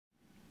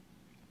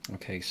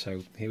Okay,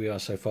 so here we are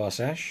so far,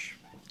 Sash.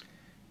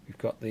 We've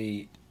got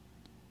the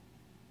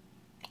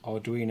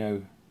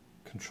Arduino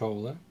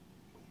controller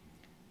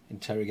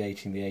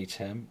interrogating the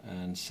ATEM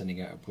and sending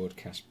out a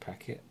broadcast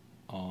packet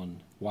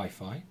on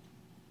Wi-Fi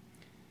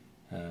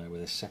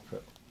with a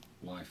separate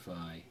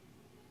Wi-Fi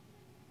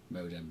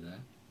modem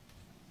there.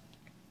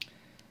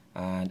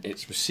 And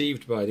it's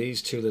received by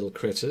these two little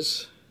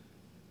critters,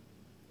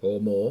 or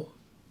more.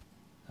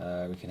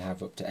 We can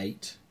have up to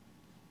 8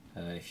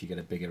 if you get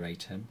a bigger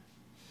ATEM.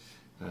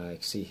 You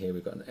can see here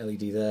we've got an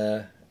LED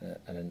there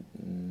and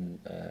an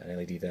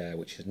LED there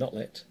which is not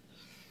lit.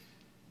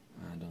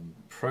 And on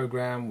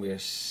program we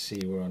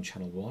see we're on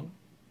channel 1.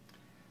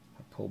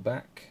 I pull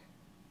back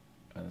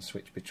and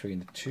switch between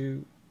the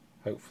two.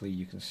 Hopefully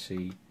you can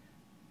see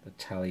the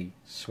tally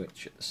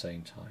switch at the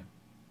same time.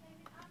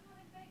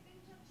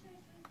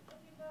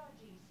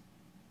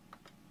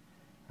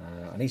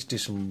 I need to do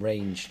some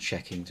range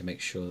checking to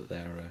make sure that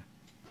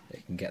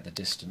they can get the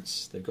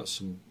distance. They've got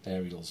some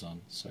aerials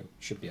on, so it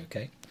should be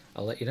okay.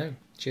 I'll let you know.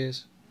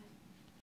 Cheers.